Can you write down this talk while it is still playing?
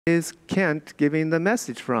Is Kent giving the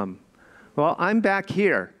message from? Well, I'm back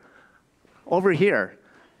here, over here.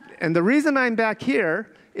 And the reason I'm back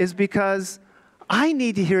here is because I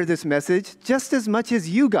need to hear this message just as much as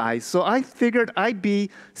you guys. So I figured I'd be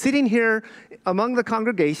sitting here among the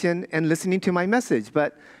congregation and listening to my message.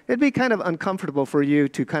 But it'd be kind of uncomfortable for you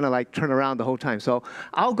to kind of like turn around the whole time. So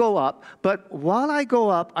I'll go up. But while I go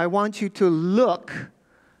up, I want you to look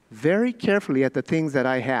very carefully at the things that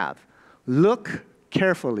I have. Look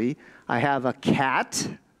carefully. I have a cat.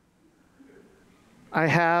 I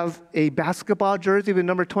have a basketball jersey with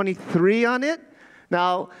number 23 on it.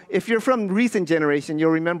 Now, if you're from recent generation,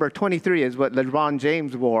 you'll remember 23 is what LeBron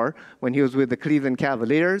James wore when he was with the Cleveland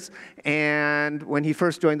Cavaliers and when he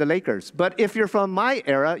first joined the Lakers. But if you're from my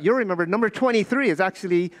era, you'll remember number 23 is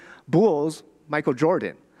actually Bulls, Michael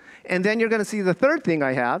Jordan. And then you're going to see the third thing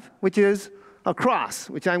I have, which is a cross,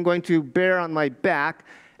 which I'm going to bear on my back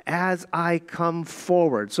as I come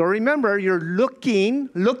forward. So remember, you're looking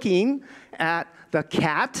at the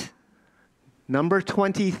cat, number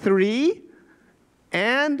 23,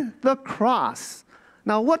 and the cross.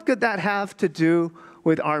 Now, what could that have to do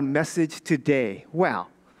with our message today? Well,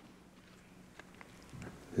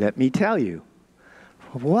 let me tell you.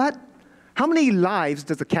 How many lives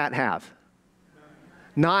does a cat have?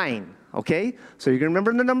 9, okay? So you're going to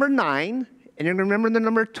remember the number 9, and you're going to remember the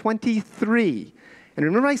number 23. And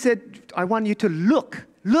remember I said I want you to look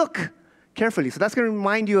carefully. So that's going to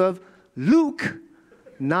remind you of Luke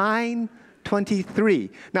 9:23.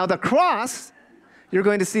 Now the cross, you're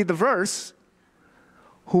going to see the verse,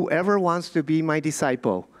 whoever wants to be my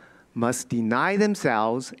disciple must deny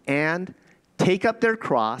themselves and take up their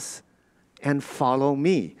cross and follow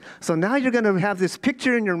me. So now you're going to have this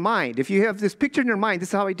picture in your mind. If you have this picture in your mind, this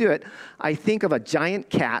is how I do it. I think of a giant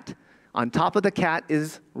cat. On top of the cat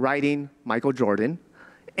is writing Michael Jordan.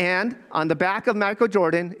 And on the back of Michael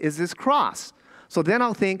Jordan is this cross. So then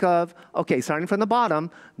I'll think of, okay, starting from the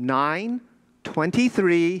bottom,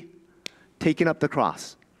 9:23, taking up the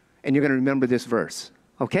cross. And you're going to remember this verse.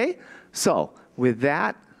 Okay? So with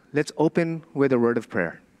that, let's open with a word of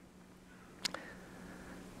prayer.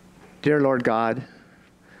 Dear Lord God,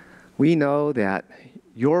 we know that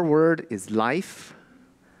your word is life.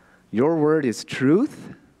 Your word is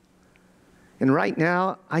truth. And right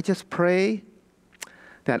now, I just pray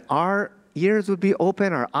that our ears would be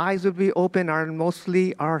open, our eyes would be open,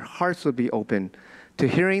 mostly our hearts would be open to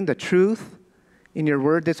hearing the truth in your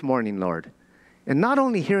word this morning, Lord. And not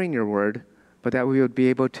only hearing your word, but that we would be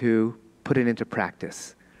able to put it into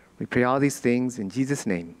practice. We pray all these things in Jesus'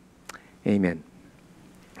 name. Amen.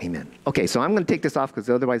 Amen. Okay, so I'm going to take this off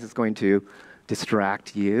because otherwise it's going to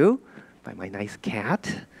distract you by my nice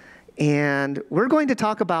cat. And we're going to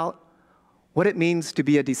talk about what it means to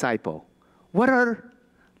be a disciple. What are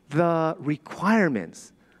the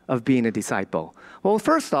requirements of being a disciple? Well,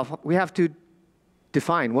 first off, we have to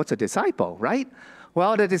define what's a disciple, right?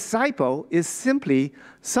 Well, the disciple is simply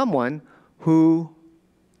someone who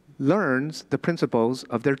learns the principles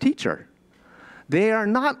of their teacher. They are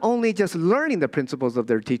not only just learning the principles of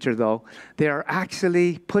their teacher, though, they are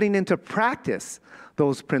actually putting into practice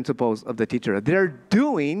those principles of the teacher. They're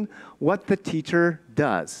doing what the teacher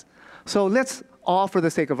does. So let's all, for the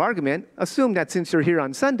sake of argument, assume that since you're here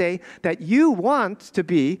on Sunday, that you want to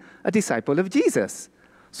be a disciple of Jesus.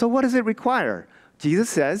 So what does it require? Jesus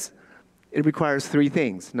says it requires 3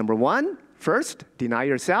 things. Number 1, first, deny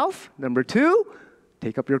yourself. Number 2,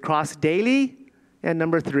 take up your cross daily. And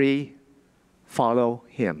number 3, follow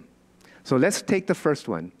him. So let's take the first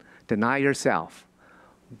one, deny yourself.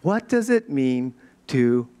 What does it mean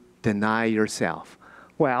to deny yourself?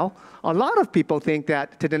 Well, a lot of people think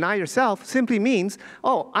that to deny yourself simply means,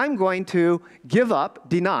 oh, I'm going to give up,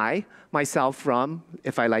 deny myself from,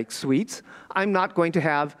 if I like sweets, I'm not going to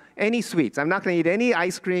have any sweets. I'm not going to eat any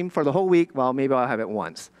ice cream for the whole week. Well, maybe I'll have it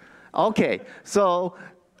once. Okay, so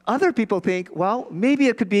other people think, well, maybe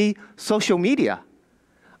it could be social media.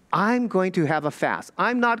 I'm going to have a fast.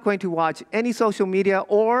 I'm not going to watch any social media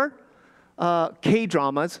or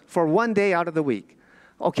K-dramas for one day out of the week.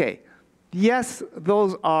 Okay. Yes,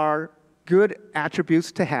 those are good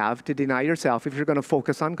attributes to have to deny yourself if you're going to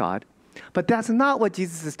focus on God. But that's not what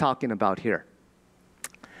Jesus is talking about here.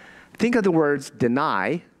 Think of the words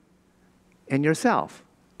deny and yourself.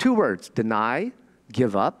 2 words, deny,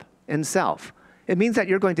 give up, and self. It means that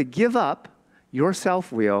you're going to give up your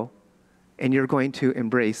self-will and you're going to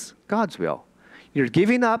embrace God's will. You're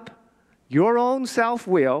giving up your own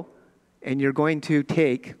self-will and you're going to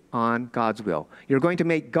take on God's will. You're going to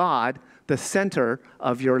make God the center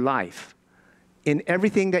of your life in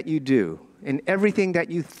everything that you do, in everything that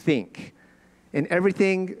you think, in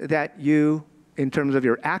everything that you in terms of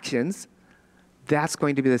your actions, that's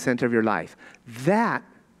going to be the center of your life. That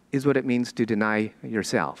is what it means to deny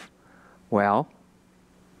yourself. Well,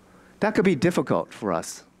 that could be difficult for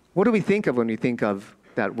us. What do we think of when we think of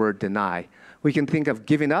that word deny? We can think of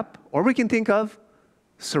giving up, or we can think of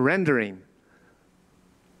surrendering.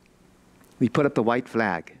 We put up the white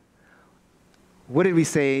flag. What did we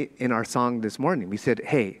say in our song this morning? We said,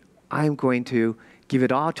 hey, I'm going to give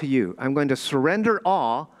it all to you. I'm going to surrender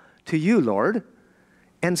all to you, Lord.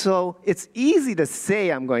 And so it's easy to say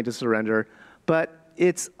I'm going to surrender, but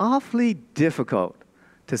it's awfully difficult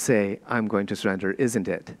to say I'm going to surrender, isn't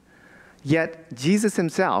it? Yet Jesus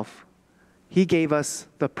himself, he gave us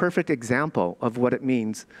the perfect example of what it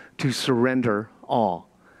means to surrender all.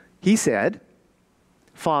 He said,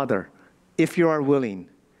 Father, if you are willing,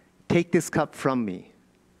 take this cup from me.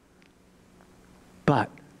 But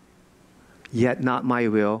yet not my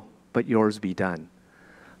will, but yours be done.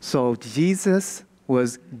 So Jesus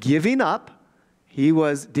was giving up. He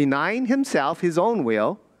was denying himself, his own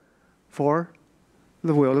will, for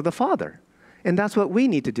the will of the Father. And that's what we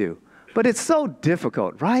need to do. But it's so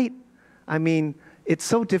difficult, right? I mean, it's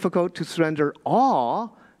so difficult to surrender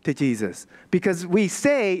all to Jesus because we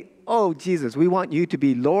say, oh, Jesus, we want you to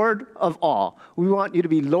be Lord of all. We want you to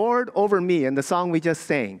be Lord over me in the song we just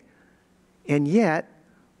sang. And yet,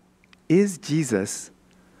 is Jesus,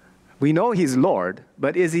 we know he's Lord,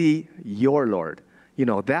 but is he your Lord? You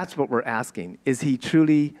know, that's what we're asking. Is he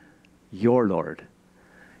truly your Lord?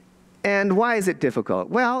 And why is it difficult?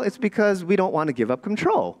 Well, it's because we don't want to give up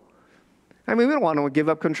control. I mean, we don't want to give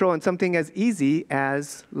up control in something as easy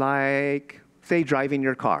as, like, say, driving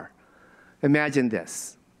your car. Imagine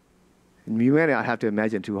this. You may not have to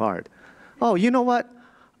imagine too hard. Oh, you know what?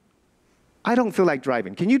 I don't feel like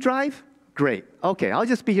driving. Can you drive? Great. Okay, I'll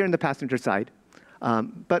just be here in the passenger side.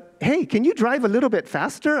 But hey, can you drive a little bit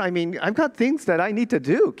faster? I mean, I've got things that I need to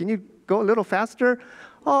do. Can you go a little faster?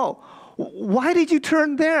 Oh, why did you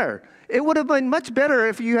turn there? It would have been much better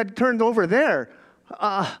if you had turned over there.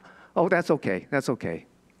 Oh, that's okay. That's okay.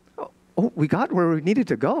 Oh, we got where we needed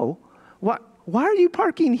to go. Why are you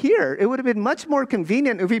parking here? It would have been much more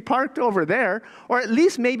convenient if we parked over there, or at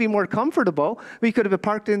least maybe more comfortable. We could have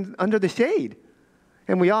parked under the shade.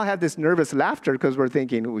 And we all have this nervous laughter because we're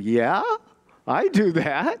thinking, yeah, I do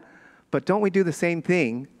that. But don't we do the same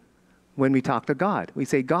thing when we talk to God? We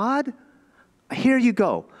say, God, here you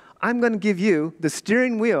go. I'm going to give you the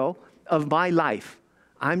steering wheel of my life.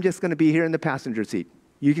 I'm just going to be here in the passenger seat.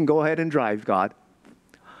 You can go ahead and drive, God.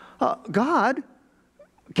 God,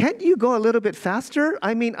 can't you go a little bit faster?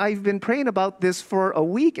 I mean, I've been praying about this for a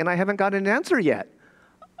week and I haven't got an answer yet.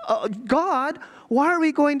 God, why are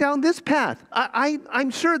we going down this path?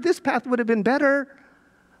 I'm sure this path would have been better.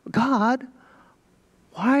 God,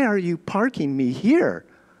 why are you parking me here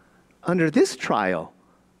under this trial?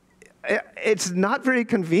 It's not very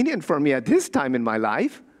convenient for me at this time in my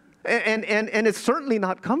life. And it's certainly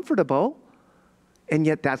not comfortable. And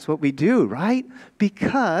yet that's what we do, right?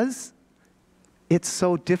 Because it's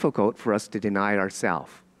so difficult for us to deny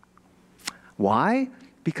ourselves. Why?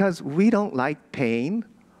 Because we don't like pain.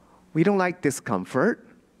 We don't like discomfort.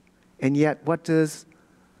 And yet, what does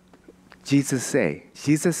Jesus say?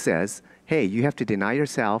 Jesus says, hey, you have to deny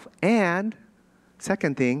yourself. And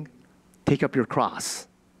second thing, take up your cross.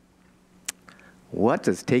 What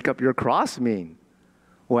does take up your cross mean?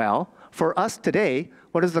 Well, for us today,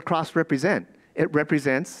 what does the cross represent? It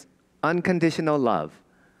represents unconditional love,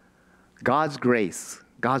 God's grace,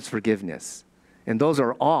 God's forgiveness. And those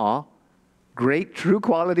are all great, true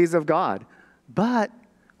qualities of God. But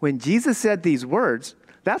when Jesus said these words,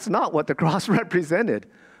 that's not what the cross represented.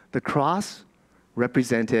 The cross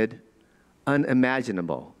represented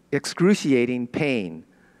unimaginable, excruciating pain.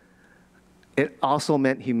 It also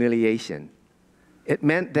meant humiliation. It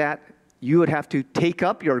meant that you would have to take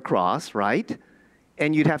up your cross, right?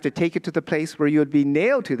 And you'd have to take it to the place where you would be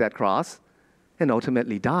nailed to that cross and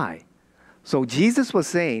ultimately die. So Jesus was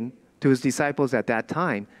saying to his disciples at that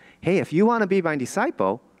time, hey, if you want to be my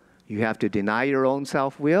disciple, you have to deny your own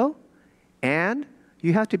self-will, and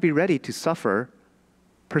you have to be ready to suffer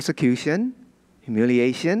persecution,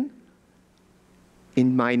 humiliation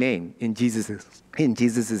in my name, in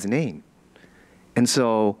Jesus' name. And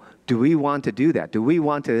so, do we want to do that? Do we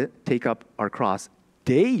want to take up our cross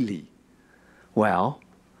daily? Well,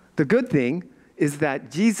 the good thing is that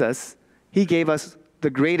Jesus, he gave us the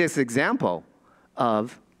greatest example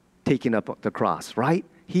of taking up the cross, right?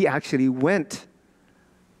 He actually went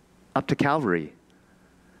up to Calvary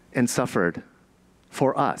and suffered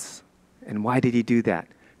for us. And why did he do that?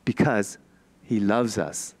 Because he loves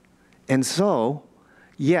us. And so,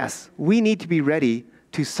 yes, we need to be ready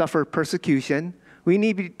to suffer persecution. We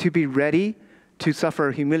need to be ready to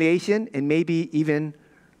suffer humiliation and maybe even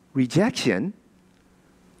rejection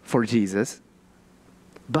for Jesus.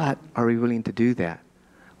 But are we willing to do that?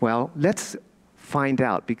 Well, let's find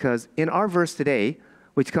out, because in our verse today,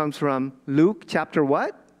 which comes from Luke chapter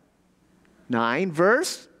what? 9,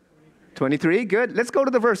 verse 23. Good. Let's go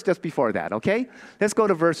to the verse just before that, okay? Let's go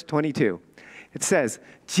to verse 22. It says,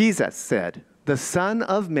 Jesus said, the Son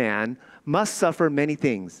of Man must suffer many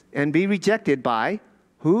things and be rejected by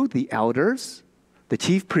who? The elders, the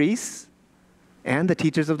chief priests, and the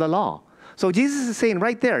teachers of the law. So Jesus is saying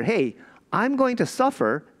right there, hey, I'm going to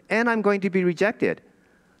suffer and I'm going to be rejected.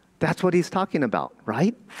 That's what he's talking about,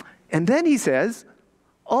 right? And then he says,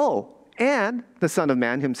 oh, and the Son of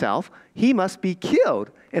Man himself, he must be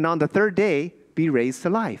killed and on the third day be raised to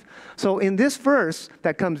life. So in this verse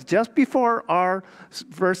that comes just before our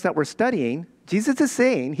verse that we're studying, Jesus is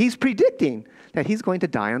saying, he's predicting that he's going to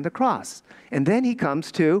die on the cross. And then he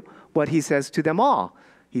comes to what he says to them all.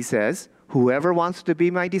 He says, whoever wants to be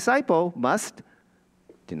my disciple must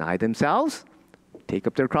deny themselves, take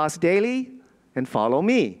up their cross daily, and follow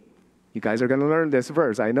me. You guys are going to learn this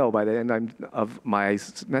verse, I know, by the end of my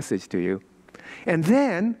message to you. And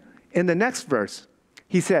then, in the next verse,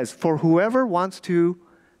 he says, for whoever wants to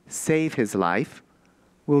save his life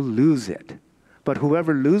will lose it. But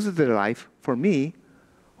whoever loses their life for me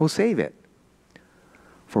will save it.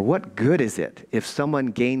 For what good is it if someone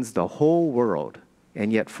gains the whole world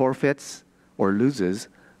and yet forfeits or loses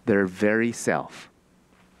their very self?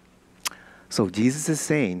 So Jesus is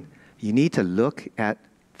saying, you need to look at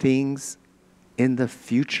things in the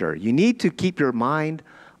future. You need to keep your mind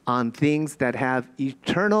on things that have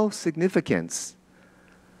eternal significance.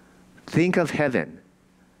 Think of heaven.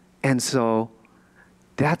 And so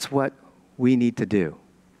that's what we need to do.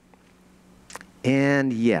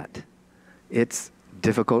 And yet, it's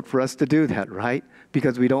difficult for us to do that, right?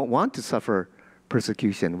 Because we don't want to suffer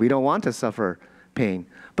persecution. We don't want to suffer pain.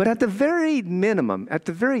 But at the very minimum, at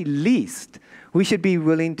the very least, we should be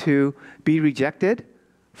willing to be rejected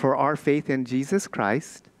for our faith in Jesus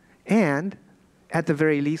Christ. And at the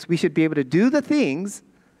very least, we should be able to do the things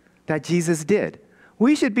that Jesus did.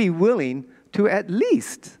 We should be willing to at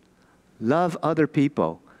least love other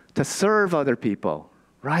people, to serve other people,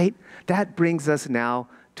 right? That brings us now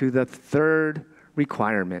to the third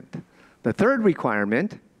requirement. The third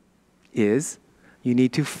requirement is you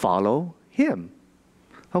need to follow him.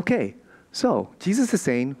 Okay, so Jesus is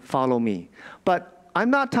saying, follow me. But I'm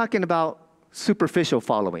not talking about superficial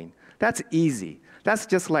following. That's easy. That's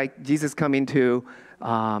just like Jesus coming to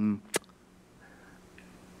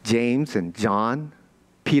James and John,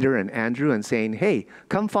 Peter and Andrew, and saying, hey,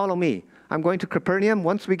 come follow me. I'm going to Capernaum.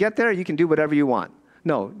 Once we get there, you can do whatever you want.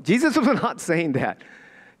 No, Jesus was not saying that.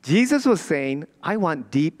 Jesus was saying, I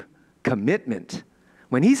want deep commitment.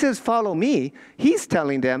 When he says, follow me, he's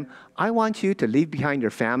telling them, I want you to leave behind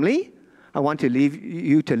your family. I want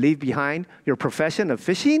you to leave behind your profession of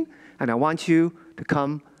fishing. And I want you to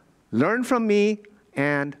come learn from me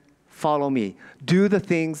and follow me. Do the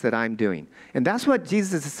things that I'm doing. And that's what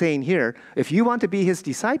Jesus is saying here. If you want to be his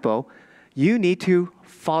disciple, you need to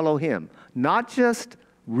follow him. Not just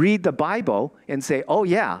read the Bible and say, oh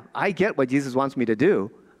yeah, I get what Jesus wants me to do.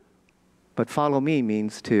 But follow me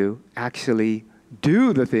means to actually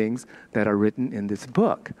do the things that are written in this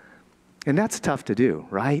book. And that's tough to do,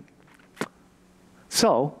 right?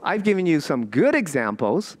 So I've given you some good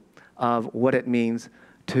examples of what it means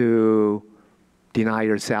to deny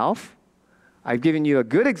yourself. I've given you a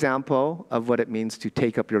good example of what it means to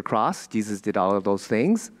take up your cross. Jesus did all of those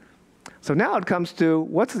things. So now it comes to,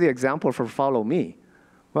 what's the example for follow me?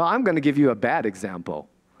 Well, I'm going to give you a bad example.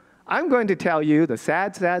 I'm going to tell you the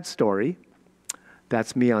sad, sad story.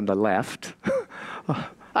 That's me on the left.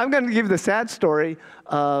 I'm going to give the sad story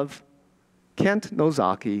of Kent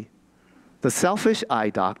Nozaki, the selfish eye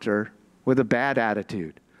doctor with a bad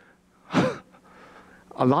attitude.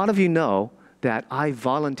 A lot of you know that I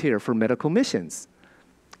volunteer for medical missions.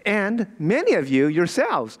 And many of you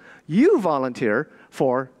yourselves, you volunteer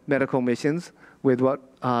for medical missions with what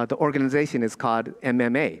the organization is called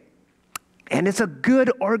MMA. And it's a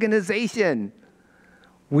good organization.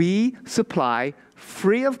 We supply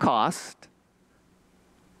free of cost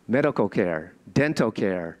medical care, dental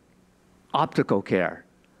care, optical care.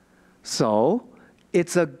 So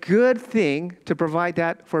it's a good thing to provide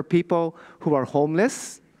that for people who are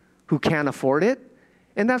homeless, who can't afford it,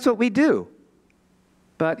 and that's what we do.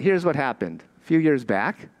 But here's what happened. A few years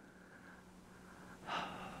back,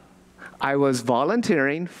 I was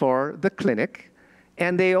volunteering for the clinic,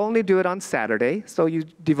 and they only do it on Saturday, so you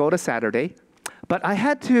devote a Saturday. But I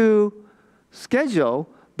had to schedule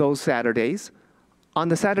those Saturdays on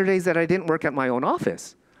the Saturdays that I didn't work at my own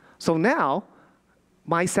office. So now,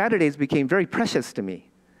 my Saturdays became very precious to me.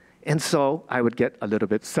 And so I would get a little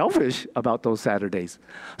bit selfish about those Saturdays.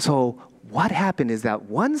 So what happened is that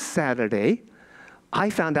one Saturday, I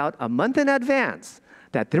found out a month in advance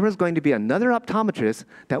that there was going to be another optometrist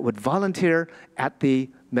that would volunteer at the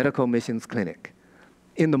medical missions clinic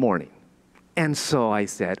in the morning. And so I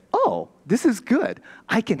said, oh, this is good.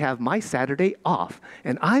 I can have my Saturday off,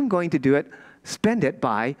 and I'm going to spend it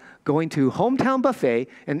by going to Hometown Buffet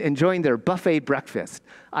and enjoying their buffet breakfast.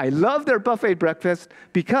 I love their buffet breakfast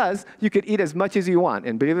because you could eat as much as you want,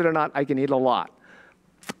 and believe it or not, I can eat a lot.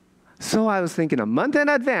 So I was thinking a month in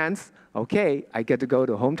advance, okay, I get to go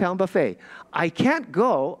to Hometown Buffet. I can't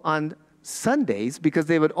go on Sundays because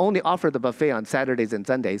they would only offer the buffet on Saturdays and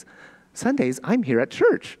Sundays. Sundays, I'm here at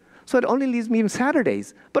church. So it only leaves me on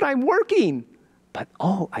Saturdays. But I'm working. But,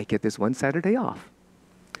 oh, I get this one Saturday off.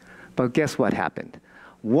 But guess what happened?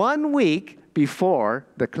 1 week before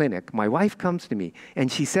the clinic, my wife comes to me,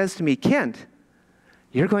 and she says to me, Kent,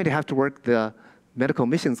 you're going to have to work the medical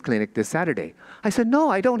missions clinic this Saturday. I said, no,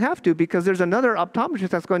 I don't have to because there's another optometrist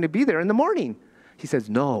that's going to be there in the morning. She says,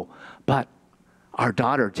 no, but our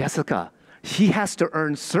daughter, Jessica, she has to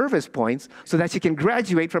earn service points so that she can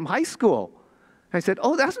graduate from high school. I said,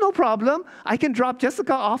 oh, that's no problem. I can drop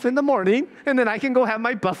Jessica off in the morning, and then I can go have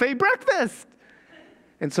my buffet breakfast.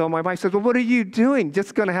 And so my wife says, well, what are you doing?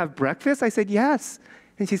 Just going to have breakfast? I said, yes.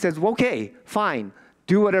 And she says, well, okay, fine.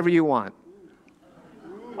 Do whatever you want.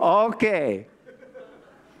 Okay.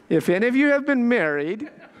 If any of you have been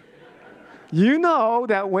married, you know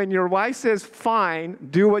that when your wife says, fine,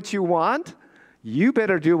 do what you want, you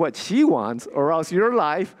better do what she wants, or else your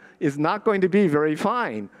life is not going to be very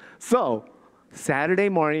fine. So, Saturday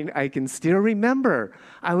morning, I can still remember,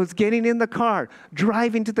 I was getting in the car,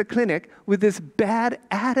 driving to the clinic with this bad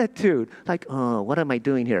attitude. Like, oh, what am I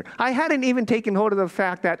doing here? I hadn't even taken hold of the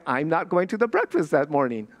fact that I'm not going to the breakfast that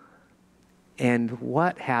morning. And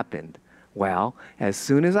what happened? Well, as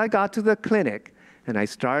soon as I got to the clinic and I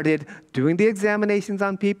started doing the examinations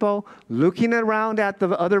on people, looking around at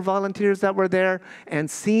the other volunteers that were there, and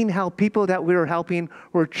seeing how people that we were helping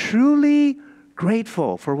were truly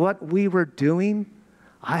grateful for what we were doing,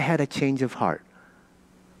 I had a change of heart.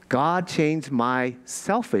 God changed my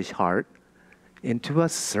selfish heart into a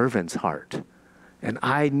servant's heart. And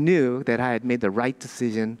I knew that I had made the right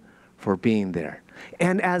decision for being there.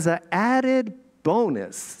 And as an added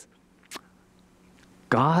bonus,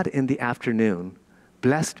 God in the afternoon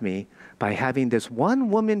blessed me by having this one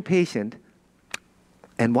woman patient.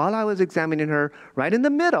 And while I was examining her, right in the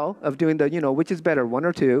middle of doing the, which is better, 1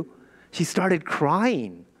 or 2, she started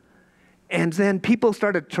crying. And then people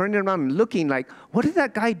started turning around and looking like, what did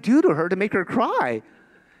that guy do to her to make her cry?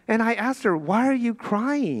 And I asked her, why are you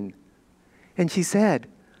crying? And she said,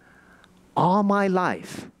 all my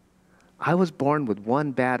life, I was born with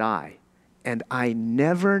one bad eye, and I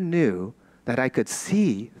never knew that I could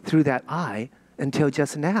see through that eye until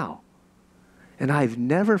just now. And I've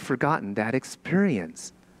never forgotten that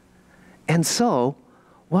experience. And so,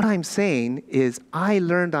 what I'm saying is I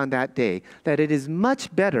learned on that day that it is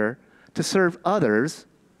much better to serve others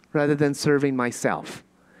rather than serving myself.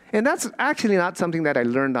 And that's actually not something that I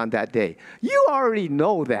learned on that day. You already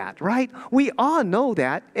know that, right? We all know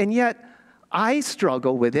that, and yet I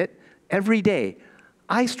struggle with it every day.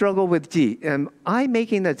 I struggle with, am I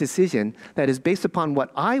making a decision that is based upon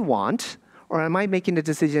what I want, or am I making a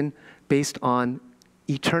decision based on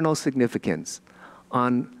eternal significance,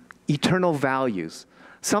 on eternal values,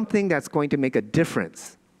 something that's going to make a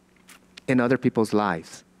difference in other people's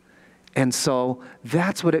lives? And so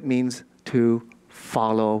that's what it means to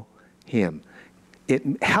follow Him.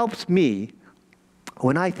 It helps me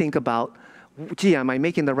when I think about, am I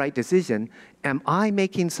making the right decision? Am I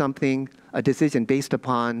making a decision based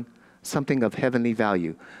upon something of heavenly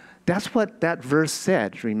value? That's what that verse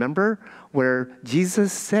said, remember? Where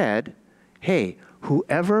Jesus said, hey,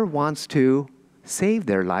 whoever wants to save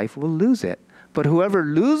their life will lose it. But whoever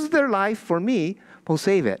loses their life for me will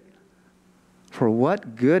save it. For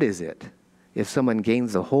what good is it if someone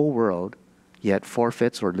gains the whole world, yet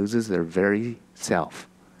forfeits or loses their very self?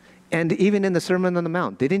 And even in the Sermon on the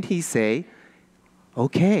Mount, didn't He say,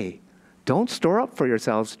 okay, don't store up for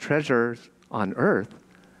yourselves treasures on earth.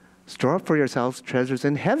 Store up for yourselves treasures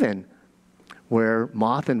in heaven, where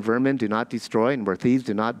moth and vermin do not destroy and where thieves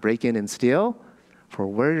do not break in and steal. For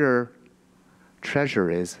where your treasure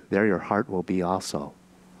is, there your heart will be also.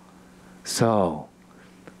 So,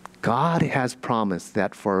 God has promised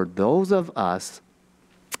that for those of us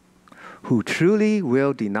who truly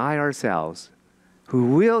will deny ourselves, who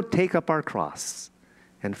will take up our cross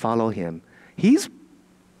and follow him. He's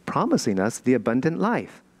promising us the abundant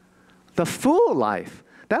life, the full life.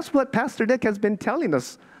 That's what Pastor Dick has been telling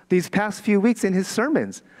us these past few weeks in his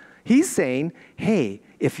sermons. He's saying, hey,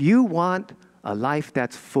 if you want a life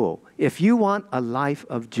that's full, if you want a life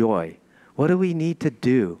of joy, what do we need to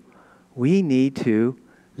do? We need to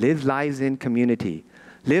live lives in community,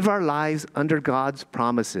 live our lives under God's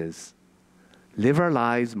promises, live our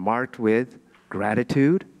lives marked with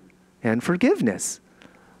gratitude and forgiveness.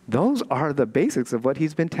 Those are the basics of what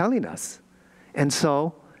he's been telling us. And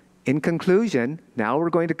so, in conclusion, now we're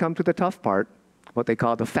going to come to the tough part, what they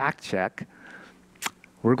call the fact check.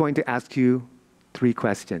 We're going to ask you 3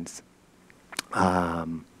 questions.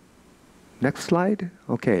 Next slide.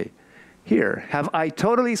 Okay. Here, have I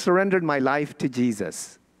totally surrendered my life to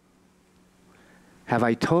Jesus? Have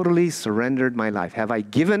I totally surrendered my life? Have I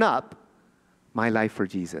given up my life for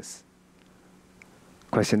Jesus?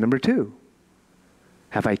 Question number 2.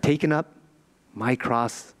 Have I taken up my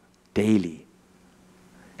cross daily?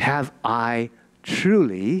 Have I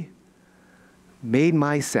truly made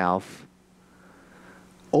myself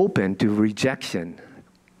open to rejection,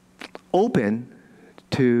 open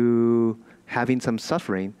to having some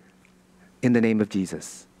suffering in the name of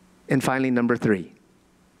Jesus? And finally, number 3,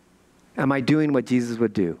 am I doing what Jesus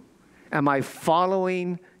would do? Am I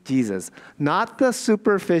following Jesus? Not the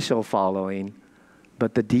superficial following,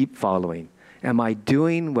 but the deep following. Am I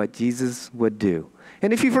doing what Jesus would do?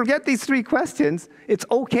 And if you forget these 3 questions, it's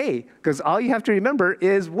okay, because all you have to remember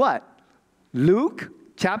is what? Luke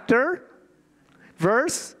chapter,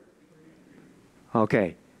 verse?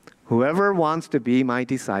 Okay. Whoever wants to be my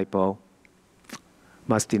disciple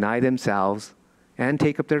must deny themselves and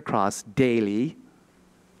take up their cross daily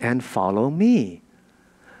and follow me.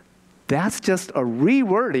 That's just a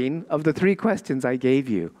rewording of the 3 questions I gave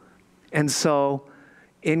you. And so,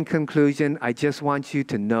 in conclusion, I just want you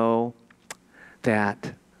to know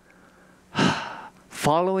that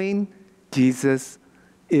following Jesus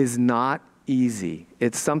is not easy.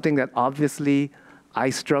 It's something that obviously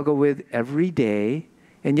I struggle with every day.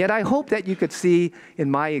 And yet I hope that you could see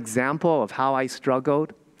in my example of how I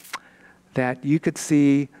struggled, that you could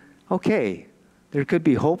see, okay, there could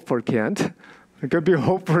be hope for Kent. There could be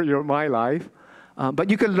hope for my life.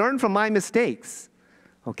 But you could learn from my mistakes,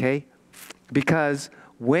 okay? Because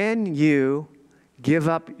when you give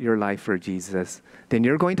up your life for Jesus, then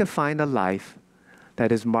you're going to find a life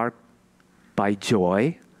that is marked by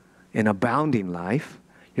joy, an abounding life.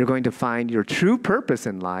 You're going to find your true purpose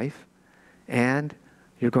in life, and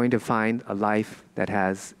you're going to find a life that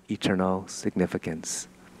has eternal significance.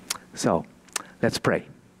 So, let's pray.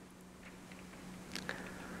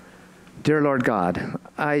 Dear Lord God,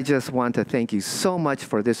 I just want to thank you so much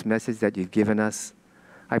for this message that you've given us.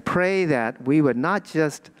 I pray that we would not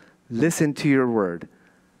just listen to your word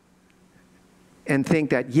and think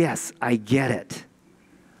that, yes, I get it,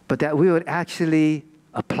 but that we would actually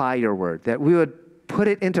apply your word, that we would put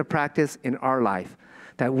it into practice in our life,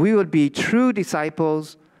 that we would be true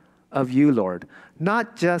disciples of you, Lord,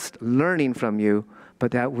 not just learning from you,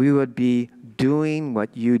 but that we would be doing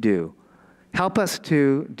what you do. Help us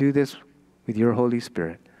to do this with your Holy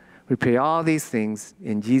Spirit. We pray all these things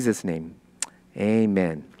in Jesus' name.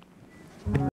 Amen.